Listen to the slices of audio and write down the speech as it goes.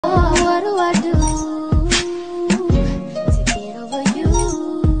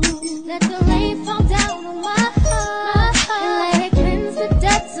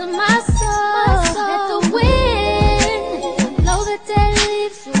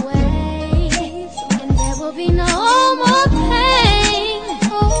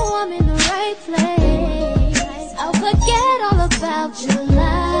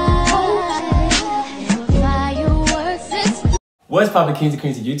What's poppin', kings and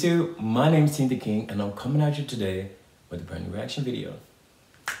queens of YouTube? My name is Tink and I'm coming at you today with a brand new reaction video.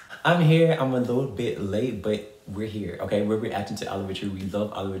 I'm here, I'm a little bit late, but we're here, okay? We're reacting to Oliver Tree. We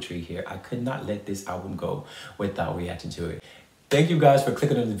love Oliver Tree here. I could not let this album go without reacting to it. Thank you guys for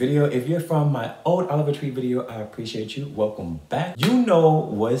clicking on the video. If you're from my old Oliver Tree video, I appreciate you. Welcome back. You know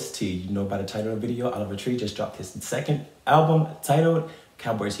what's tea. You know by the title of the video, Oliver Tree just dropped his second album titled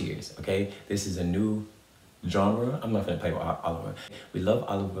Cowboy Tears, okay? This is a new genre. I'm not gonna play with Oliver. We love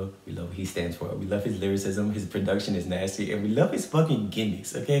Oliver. We love what he stands for. We love his lyricism. His production is nasty, and we love his fucking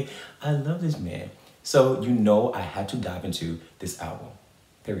gimmicks. Okay, I love this man. So you know I had to dive into this album.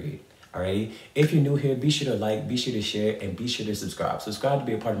 Period. Alrighty. If you're new here, be sure to like, be sure to share, and be sure to subscribe. Subscribe to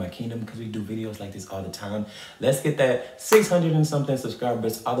be a part of my kingdom because we do videos like this all the time. Let's get that 600 and something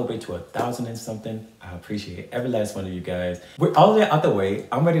subscribers all the way to 1,000 and something. I appreciate every last one of you guys. We're all the way out the way.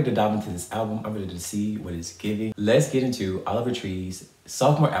 I'm ready to dive into this album. I'm ready to see what it's giving. Let's get into Oliver Tree's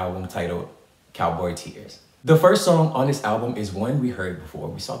sophomore album titled Cowboy Tears. The first song on this album is one we heard before.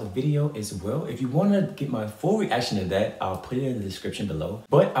 We saw the video as well. If you want to get my full reaction to that, I'll put it in the description below.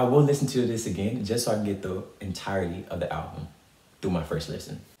 But I will listen to this again just so I can get the entirety of the album through my first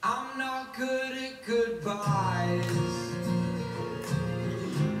listen. I'm not good at goodbyes.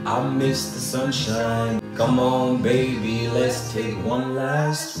 I miss the sunshine. Come on, baby, let's take one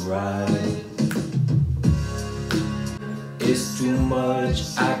last ride. It's too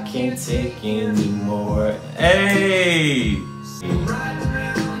much, I can't take anymore. Hey! Riding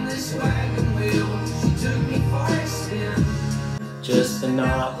around this wagon wheel, she took me for a spin. Just an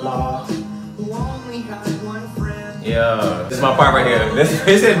outlaw Who only had one friend. Yeah, this is my part right here.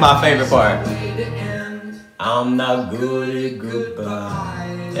 This is my favorite part. Way to end. I'm not good at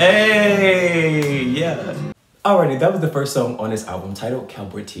goodbye. Hey, yeah. Alrighty, that was the first song on this album titled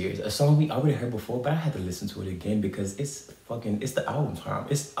Cowboy Tears. A song we already heard before, but I had to listen to it again because it's the album time.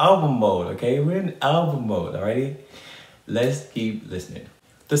 It's album mode, okay? We're in album mode, alrighty? Let's keep listening.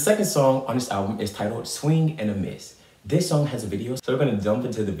 The second song on this album is titled Swing and a Miss. This song has a video, so we're gonna jump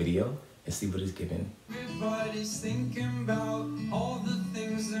into the video and see what it's giving. Everybody's thinking about all the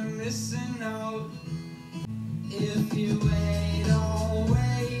things they're missing out. If you wait, I'll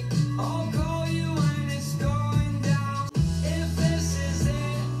wait. I'll call you when it's going down. If this is it,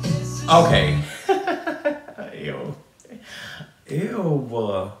 it's okay. Ew. Ew.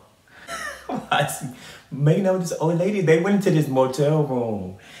 What? Making out with this old lady. They went into this motel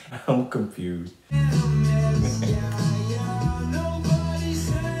room. I'm confused.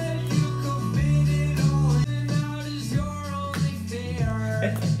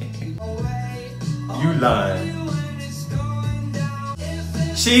 You lying.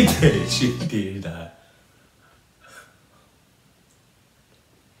 She did that.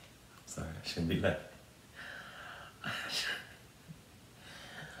 Sorry, I shouldn't be like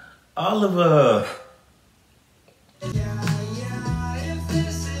Oliver.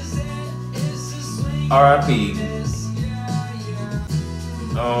 R.I.P.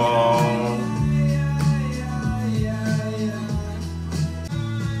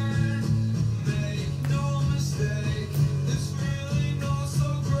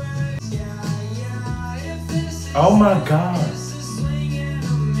 Oh my God.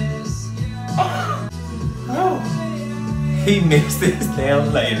 Oh. He missed this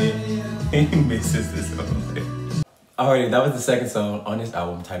damn lady. He misses this old lady. Alrighty, that was the second song on this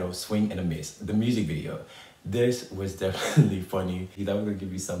album titled Swing and a Miss, the music video. This was definitely funny. He thought we were gonna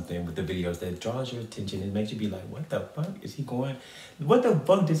give you something with the videos that draws your attention and makes you be like, what the fuck is he going? What the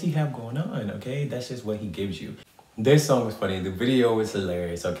fuck does he have going on? Okay, that's just what he gives you. This song was funny. The video was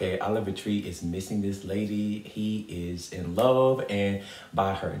hilarious, okay? Oliver Tree is missing this lady. He is in love, and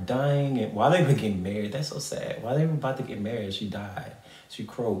by her dying, and while they were getting married, that's so sad. While they were about to get married, she died. She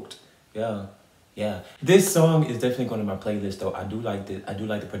croaked. Yeah. Yeah. This song is definitely going to my playlist, though. I do like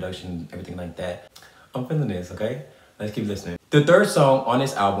the production, everything like that. I'm feeling this, okay? Let's keep listening. The third song on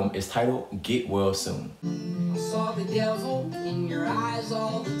this album is titled Get Well Soon. I saw the devil in your eyes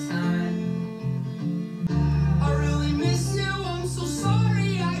all the time. I really miss you, I'm so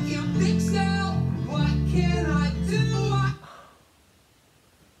sorry, I can't fix now. What can I do?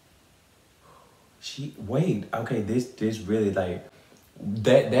 Wait, okay, this really like,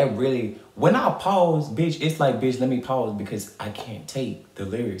 that really, when I pause, bitch, it's like, bitch, let me pause because I can't take the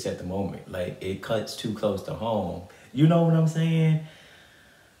lyrics at the moment. Like, it cuts too close to home. You know what I'm saying?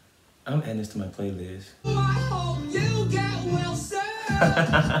 I'm adding this to my playlist. I hope you get well soon.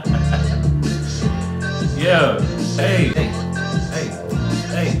 Yeah. Hey.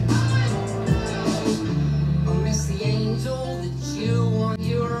 I miss the angel that you want.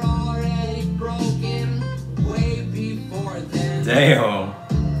 You're already broken way before then. Damn.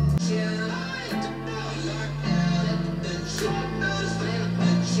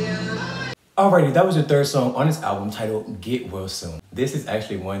 Alrighty, that was the third song on this album titled Get Well Soon. This is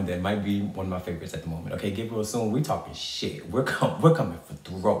actually one that might be one of my favorites at the moment. Okay, Get Well Soon, we talking shit. We're coming for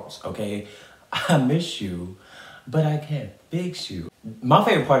throats, okay? I miss you, but I can't fix you. My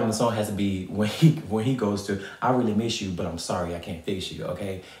favorite part of the song has to be when he goes to, I really miss you, but I'm sorry, I can't fix you,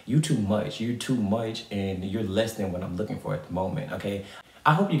 okay? You too much, and you're less than what I'm looking for at the moment, okay?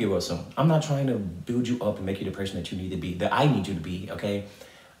 I hope you get well soon. I'm not trying to build you up and make you the person that you need to be, that I need you to be, okay?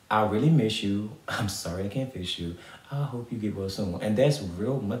 I really miss you. I'm sorry I can't fix you. I hope you get well soon. And that's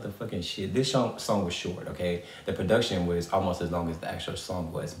real motherfucking shit. This song was short, okay? The production was almost as long as the actual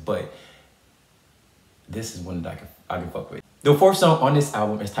song was, but this is one that I can fuck with. The fourth song on this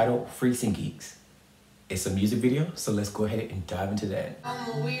album is titled Freaks and Geeks. It's a music video, so let's go ahead and dive into that. I'm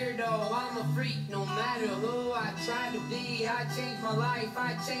a weirdo, I'm a freak, no matter who I try to be. I changed my life,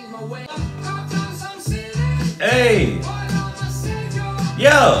 I changed my way. Hey!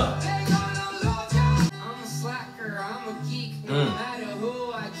 Yeah! I'm a slacker, I'm a geek, no matter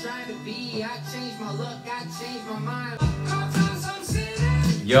who I try to be. I changed my look, I changed my mind.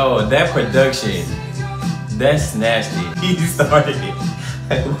 Yo, that production, that's nasty. He started it.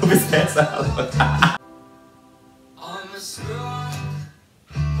 What was that sound?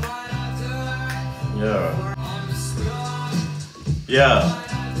 Yeah. Yeah.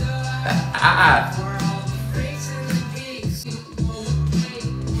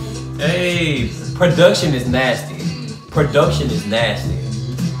 Hey, production is nasty. Production is nasty.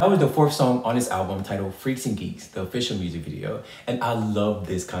 That was the fourth song on this album titled Freaks and Geeks, the official music video. And I love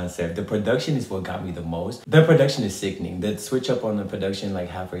this concept. The production is what got me the most. The production is sickening. The switch up on the production like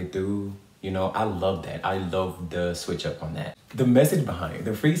halfway through, you know, I love that. I love the switch up on that. The message behind it,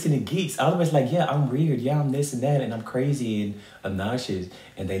 the freaks and the geeks, all of us like, yeah, I'm weird, yeah, I'm this and that, and I'm crazy and obnoxious,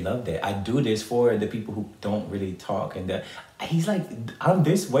 and they love that. I do this for the people who don't really talk, and that he's like, I'm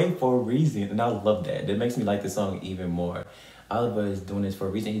this way for a reason, and I love that. That makes me like the song even more. Oliver is doing this for a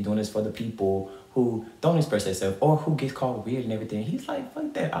reason. He's doing this for the people who don't express themselves or who gets called weird and everything. He's like,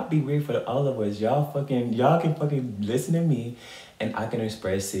 fuck that. I'll be weird for all of us. Y'all can fucking listen to me, and I can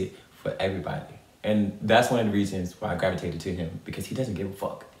express it for everybody. And that's one of the reasons why I gravitated to him, because he doesn't give a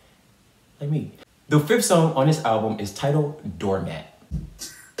fuck. Like me. The fifth song on this album is titled Doormat.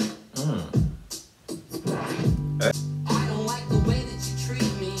 I don't like the way that you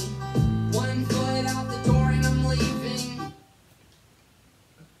treat me. One foot out the door and I'm leaving.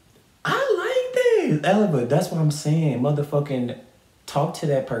 I like this. Oliver, that's what I'm saying. Motherfucking talk to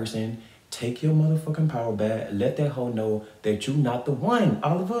that person. Take your motherfucking power back. Let that hoe know that you not the one.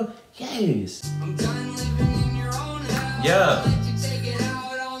 Oliver, yes. I'm done living in your own house. Yeah. I'll let you take it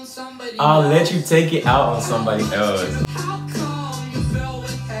out on somebody I'll else. let you take it out on somebody else. How come you fell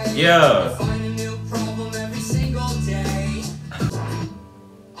with hate? Yeah. Find a new problem every single day.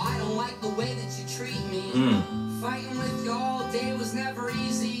 I don't like the way that you treat me. Fighting with you all day was never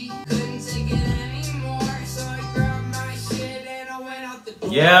easy. Couldn't take it anymore, so I grabbed my shit and I went out the door.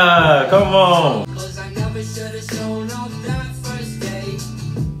 Yeah, come on. Cause I never should have shown up that first day.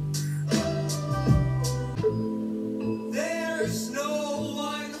 There's no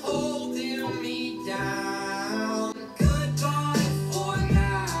one holding me down. Goodbye for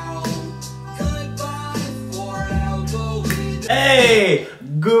now. Goodbye forever. Hey,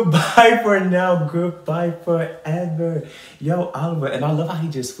 goodbye for now, goodbye forever. Yo, Oliver, and I love how he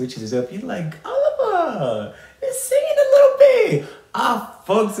just switches it up. He's like, Oliver, it's singing a little bit. I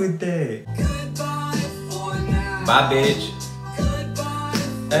fucks with that. Goodbye for now. Bye, bitch. Goodbye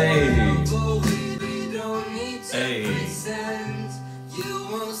Hey. forever. We don't need to Hey. pretend. You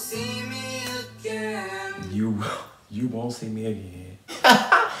won't see me again. You won't see me again.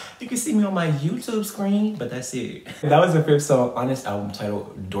 You can see me on my YouTube screen, but that's it. That was the fifth song on this album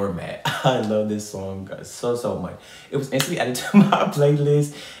titled Doormat. I love this song so much. It was instantly added to my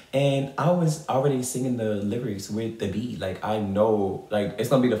playlist, and I was already singing the lyrics with the beat. Like, I know, like, it's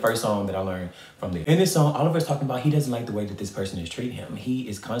gonna be the first song that I learned from this. In this song, Oliver's talking about he doesn't like the way that this person is treating him. He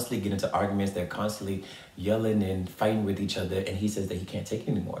is constantly getting into arguments. They're constantly yelling and fighting with each other, and he says that he can't take it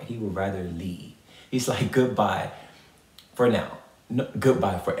anymore. He would rather leave. He's like, goodbye for now. No,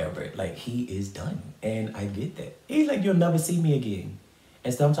 goodbye forever. Like, he is done. And I get that. He's like, you'll never see me again.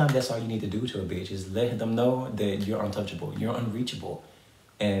 And sometimes that's all you need to do to a bitch, is let them know that you're untouchable, you're unreachable,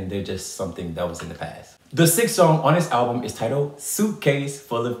 and they're just something that was in the past. The sixth song on this album is titled Suitcase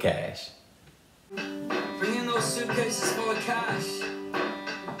Full of Cash. Bring in those suitcases full of cash.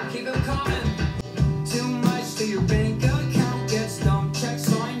 Keep them coming. Too much to your bank account gets dumped. Checks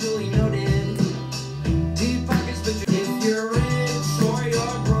signed, duly noted. Deep pockets, but if you're rich.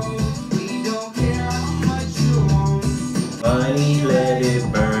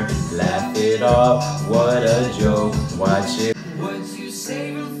 what a joke. Watch it. What you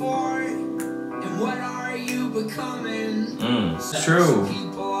saving for? And what are you becoming? True.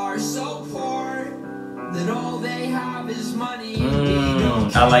 People are so poor that all they have is money.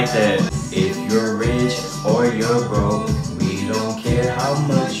 I like that. If you're rich or you're broke, we don't care how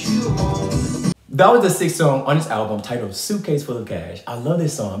much you own. That was the 6th song on this album titled Suitcase Full of Cash. I love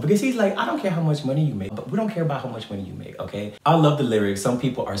this song because he's like, I don't care how much money you make, but we don't care about how much money you make, okay? I love the lyrics. Some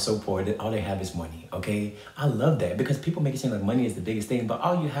people are so poor that all they have is money, okay? I love that because people make it seem like money is the biggest thing, but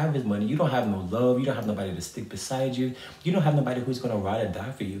all you have is money. You don't have no love. You don't have nobody to stick beside you. You don't have nobody who's gonna ride or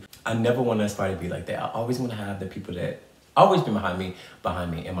die for you. I never want to aspire to be like that. I always want to have the people that always been behind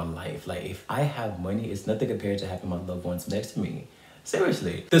me in my life. Like if I have money, it's nothing compared to having my loved ones next to me.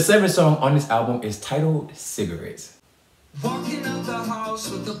 Seriously. The 7th song on this album is titled Cigarettes. Walking out the house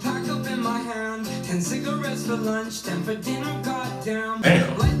with a pack up in my hand, 10 cigarettes for lunch, 10 for dinner, goddamn.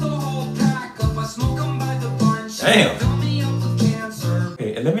 Damn. Light the whole pack up, I smoke them by the bunch. Damn. Fill me up with cancer.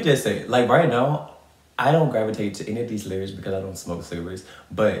 Okay, and let me just say, like right now, I don't gravitate to any of these lyrics because I don't smoke cigarettes,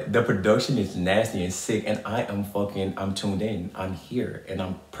 but the production is nasty and sick, and I'm tuned in, I'm here, and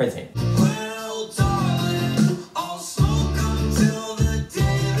I'm present. Well, darling, I'll smoke until the day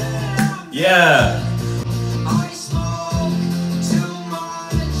that I'm Yeah. I smoke too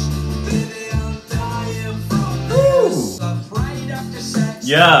much, baby, I'm dying from this. Up right after sex,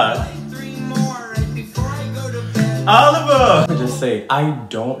 Yeah. light 3 more right before I go to bed. Oliver! I just say, I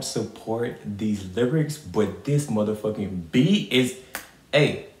don't support these lyrics, but this motherfucking beat is,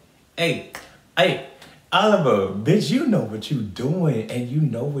 hey, Oliver, bitch, you know what you doing and you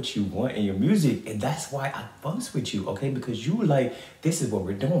know what you want in your music, and that's why I fucks with you, okay? Because you like, this is what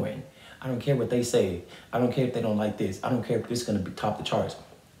we're doing. I don't care what they say. I don't care if they don't like this. I don't care if this is gonna be top the charts.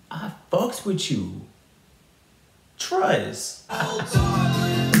 I fucks with you. Trust. Oh,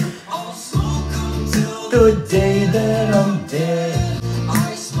 darling, I'll smoke until The day that I'm dead,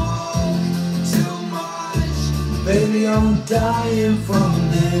 I smoke too much. baby, I'm dying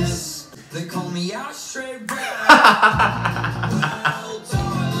from this. They call me ashtray breath. Well,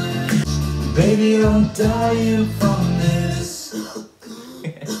 darling, Baby, I'm dying from this.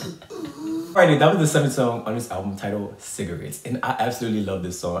 Alrighty, that was the 7th song on this album titled Cigarettes. And I absolutely love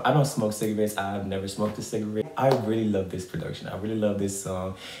this song. I don't smoke cigarettes. I've never smoked a cigarette. I really love this production. I really love this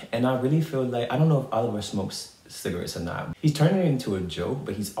song. And I really feel like, I don't know if Oliver smokes cigarettes or not. He's turning it into a joke,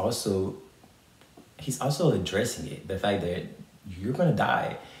 but he's also addressing it. The fact that you're gonna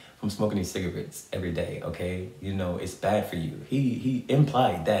die from smoking these cigarettes every day, okay? You know, it's bad for you. He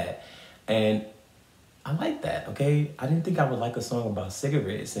implied that. And I like that, okay? I didn't think I would like a song about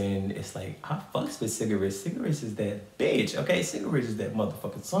cigarettes, and it's like, I fucks with cigarettes. Cigarettes is that bitch, okay? Cigarettes is that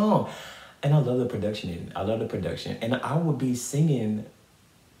motherfucking song. And I love the production in it. I love the production. And I would be singing,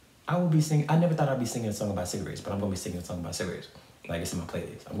 I never thought I'd be singing a song about cigarettes, but I'm gonna be singing a song about cigarettes. Like it's in my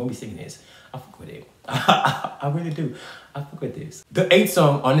playlist. I'm gonna be singing this. I fuck with it. I really do. I fuck with this. The 8th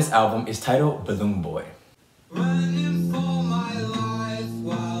song on this album is titled Balloon Boy. running for my life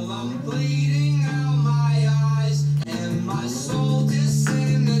while I'm bleeding out my eyes and my soul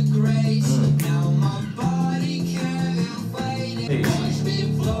disintegrates. Now my body can't inflate it. Hey. Watch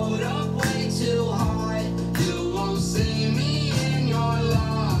me float up way too high. You won't see me in your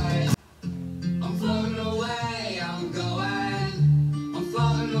life. I'm floating away, I'm going. I'm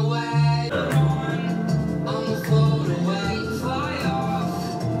floating away. I'ma float away, fly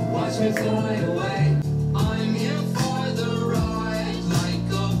off. Watch me fly away. I'm here for the ride,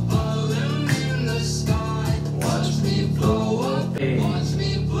 like a balloon in the sky. Watch me blow up, Hey. watch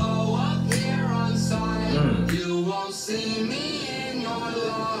me blow up here on side. You won't see me in your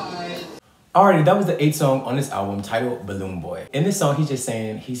life. Alrighty, that was the 8th song on this album titled Balloon Boy. In this song, he's just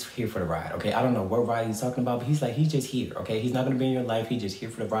saying he's here for the ride, okay? I don't know what ride he's talking about, but he's like, he's just here, okay? He's not gonna be in your life, he's just here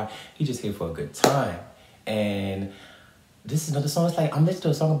for the ride. He's just here for a good time. And this is another song, it's like, I'm listening to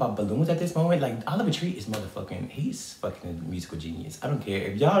a song about balloons at this moment. Like, Oliver Tree is motherfucking, he's fucking a musical genius. I don't care.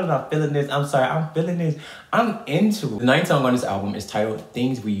 If y'all are not feeling this, I'm sorry, I'm feeling this. I'm into it. The 9th song on this album is titled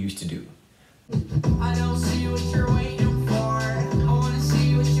Things We Used to Do. I don't see what you're waiting for. I wanna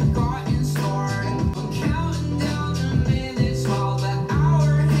see what you got in store. I'm counting down the minutes while the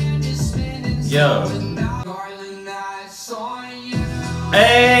hour hand is spinning. Yo. Slowing down. Darling, that's on you.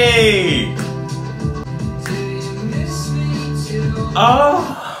 Hey! Do you miss me too?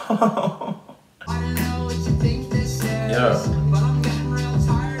 Oh! I don't know what you think this is, Yeah. but I'm getting real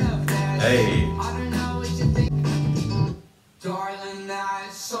tired of this. Hey. I don't know what you think. Darling,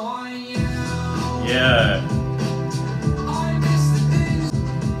 that's on you. Yeah. I miss the things.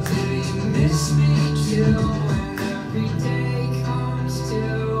 Do you miss me too? When every day comes to,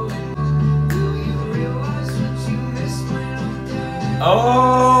 and will you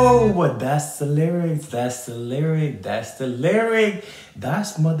boy, that's the lyrics. That's the lyric. That's the lyric.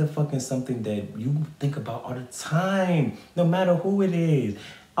 That's motherfucking something that you think about all the time, no matter who it is.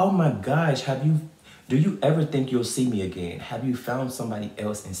 Oh my gosh, do you ever think you'll see me again? Have you found somebody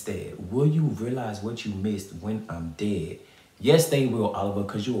else instead? Will you realize what you missed when I'm dead? Yes, they will, Oliver,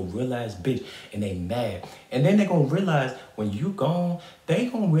 because you a real ass bitch and they mad. And then they going to realize when you gone, they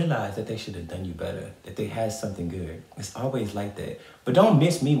going to realize that they should have done you better, that they had something good. It's always like that. But don't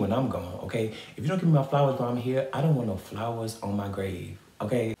miss me when I'm gone, okay? If you don't give me my flowers while I'm here, I don't want no flowers on my grave,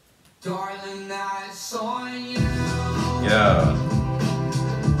 okay? Darling, that's on you. Yeah.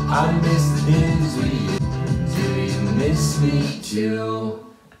 I miss the things we do. You miss me too?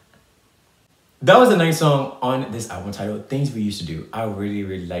 That was a nice song on this album titled Things We Used to Do. I really,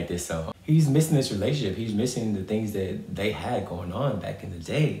 really like this song. He's missing this relationship. He's missing the things that they had going on back in the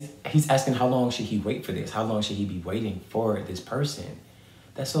day. He's asking how long should he wait for this? How long should he be waiting for this person?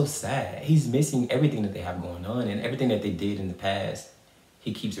 That's so sad. He's missing everything that they have going on and everything that they did in the past.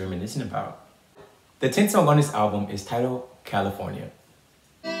 He keeps reminiscing about. The 10th song on this album is titled California.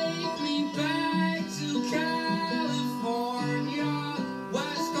 Take me back to California,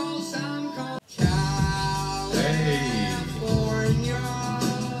 West Coast, I'm called California.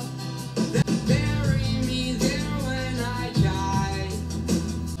 Bury me there when I die.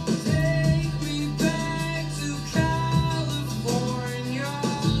 Take me back to California.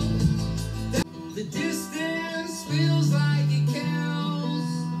 The distance feels like it counts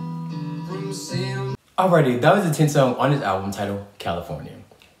from San. Alrighty, that was the 10th song on his album titled California.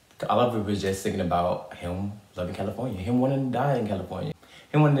 All of it was just thinking about him loving California, him wanting to die in California,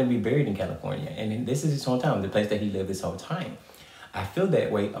 him wanting to be buried in California. And this is his hometown, the place that he lived this whole time. I feel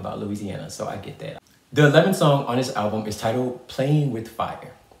that way about Louisiana, so I get that. The 11th song on his album is titled Playing with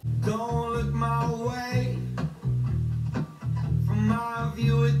Fire. Don't look my way. From my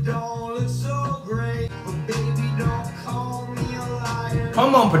view, it don't look so great. But baby, don't call me a liar.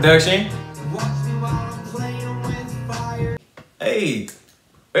 Come on, production. Watch me while I'm playing with fire.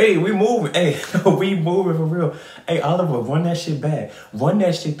 Hey, we moving. Hey, we moving for real. Hey, Oliver, run that shit back. Run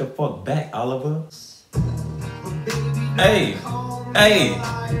that shit the fuck back, Oliver. Hey.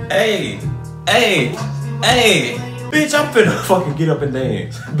 Bitch, I'm finna fucking get up and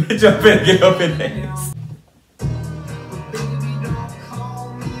dance. Bitch, I'm finna get up and dance.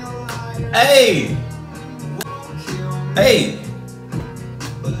 Hey. Hey!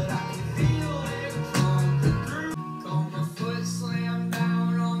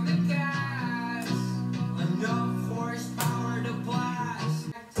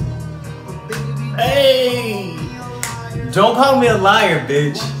 Don't call me a liar,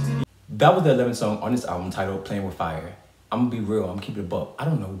 bitch. That was the 11th song on this album titled Playing with Fire. I'm gonna be real, I'm keeping it a buck. I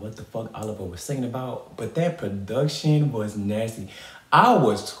don't know what the fuck Oliver was singing about, but that production was nasty. I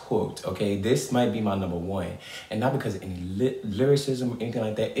was hooked, okay? This might be my number one. And not because of any lyricism or anything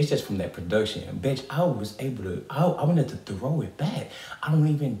like that. It's just from that production. Bitch, I was able to, I wanted to throw it back. I don't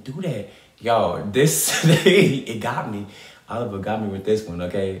even do that. Yo, this, it got me. Oliver got me with this one,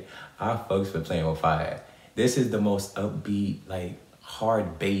 okay? Our folks were Playing with Fire. This is the most upbeat, like,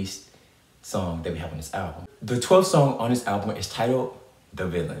 hard-based song that we have on this album. The 12th song on this album is titled The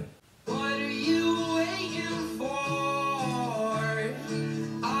Villain. What are you waiting for?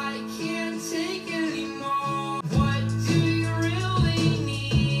 I can't take anymore. What do you really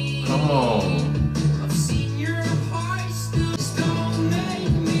need? Come on. I've seen your heart still. Don't make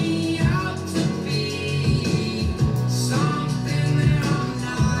me out to be something that I'm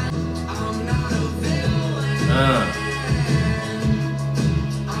not. I'm not a villain.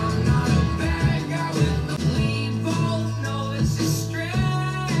 I'm not a bad guy with the. We both know it's a stretch.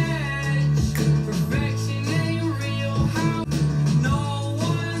 Perfection ain't real. How no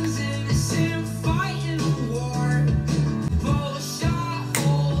one's innocent fighting a war. Both shot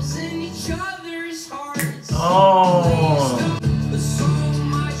holes in each other's hearts. Oh. But so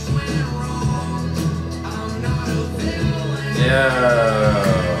much went wrong. I'm not a villain.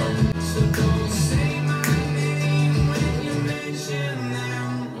 Yeah. So don't say my name when you mention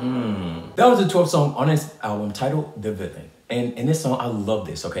them. That was the 12th song on his album titled The Villain. And in this song, I love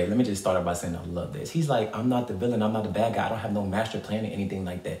this, okay? Let me just start out by saying I love this. He's like, I'm not the villain, I'm not the bad guy, I don't have no master plan or anything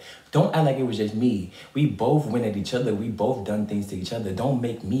like that. Don't act like it was just me. We both went at each other, we both done things to each other. Don't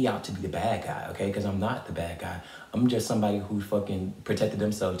make me out to be the bad guy, okay? Because I'm not the bad guy. I'm just somebody who fucking protected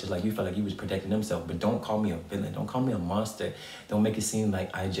themselves just like you felt like you was protecting themselves. But don't call me a villain, don't call me a monster. Don't make it seem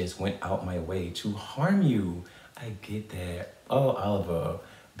like I just went out my way to harm you. I get that. Oh, Oliver.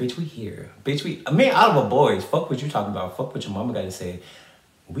 Bitch, we here. Bitch, me and Oliver boys. Fuck what you talking about. Fuck what your mama gotta say.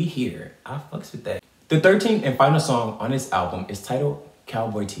 We here. I fucks with that. The 13th and final song on this album is titled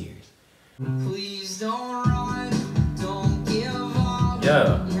Cowboy Tears. Please don't run, don't give up.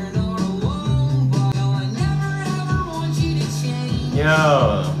 Yeah. You're not alone, but I never ever want you to change.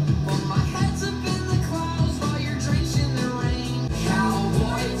 Yeah. But my head's up in the clouds while you're drenched in the rain.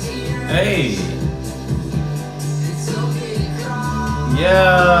 Cowboy tears. Hey. It's okay to cry.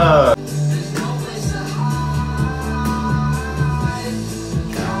 Yeah. There's no place to hide.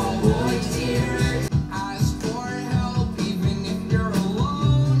 Cowboy tears. Ask for help, even if you're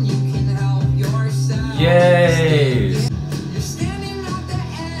alone. You can help yourself. Yes. You're standing at the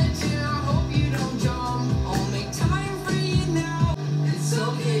edge, and I hope you don't jump. I'll make time for you now. It's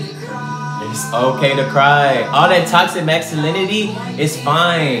okay to cry. It's okay to cry. All that toxic masculinity is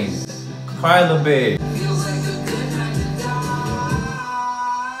fine. Cry a little bit. Feels like a good night to die.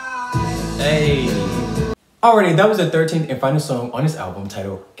 Hey. Alrighty, that was the 13th and final song on this album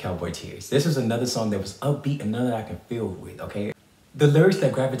titled Cowboy Tears. This was another song that was upbeat and none that I can feel with, okay? The lyrics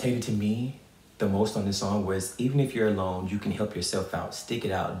that gravitated to me the most on this song was, even if you're alone, you can help yourself out. Stick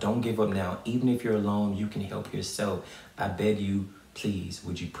it out. Don't give up now. Even if you're alone, you can help yourself. I beg you, please,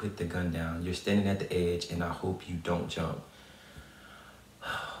 would you put the gun down? You're standing at the edge and I hope you don't jump.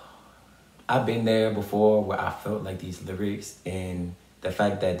 I've been there before where I felt like these lyrics, and the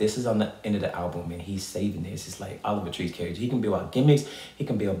fact that this is on the end of the album and he's saving this. It's like Oliver Tree's character. He can be about gimmicks. He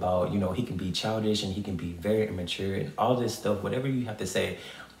can be about, you know, he can be childish and he can be very immature and all this stuff. Whatever you have to say,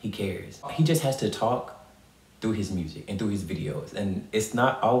 he cares. He just has to talk through his music and through his videos. And it's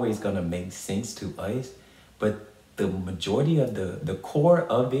not always going to make sense to us, but the majority of the core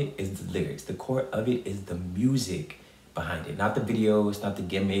of it is the lyrics. The core of it is the music behind it. Not the videos, not the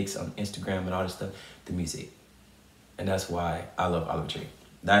gimmicks on Instagram and all this stuff, the music. And that's why I love Oliver Tree.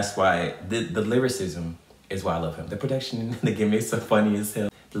 That's why the lyricism is why I love him. The production and the gimmicks are funny as hell.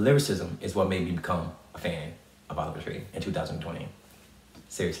 The lyricism is what made me become a fan of Oliver Tree in 2020.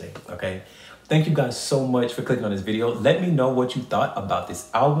 Seriously, okay? Thank you guys so much for clicking on this video. Let me know what you thought about this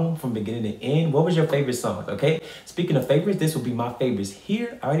album from beginning to end. What was your favorite song, okay? Speaking of favorites, this will be my favorites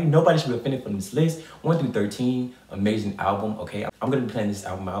here. Already, nobody should be offended from this list. 1 through 13, amazing album, okay? I'm gonna be playing this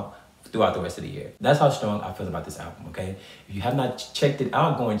album out throughout the rest of the year. That's how strong I feel about this album, okay? If you have not checked it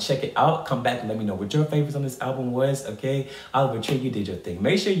out, go and check it out. Come back and let me know what your favorites on this album was, okay? Oliver Tree, you did your thing.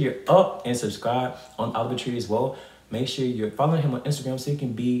 Make sure you're up and subscribe on Oliver Tree as well. Make sure you're following him on Instagram so you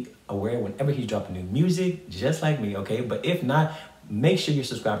can be aware whenever he's dropping new music, just like me, okay? But if not, make sure you're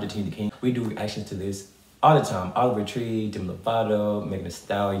subscribed to Tink the King. We do reactions to this all the time. Oliver Tree, Demi Lovato, Megan Thee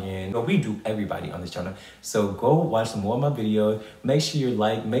Stallion. But we do everybody on this channel. So go watch some more of my videos. Make sure you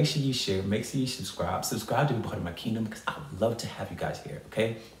like, make sure you share, make sure you subscribe. Subscribe to be part of my kingdom because I would love to have you guys here,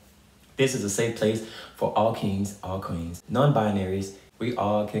 okay? This is a safe place for all kings, all queens, non-binaries. We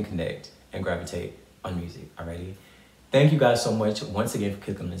all can connect and gravitate on music, alrighty? Thank you guys so much once again for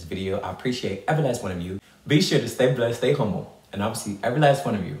clicking on this video. I appreciate every last one of you. Be sure to stay blessed, stay humble, and I'll see every last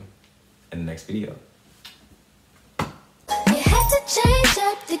one of you in the next video. You had to change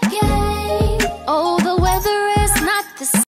up the game. Oh, the way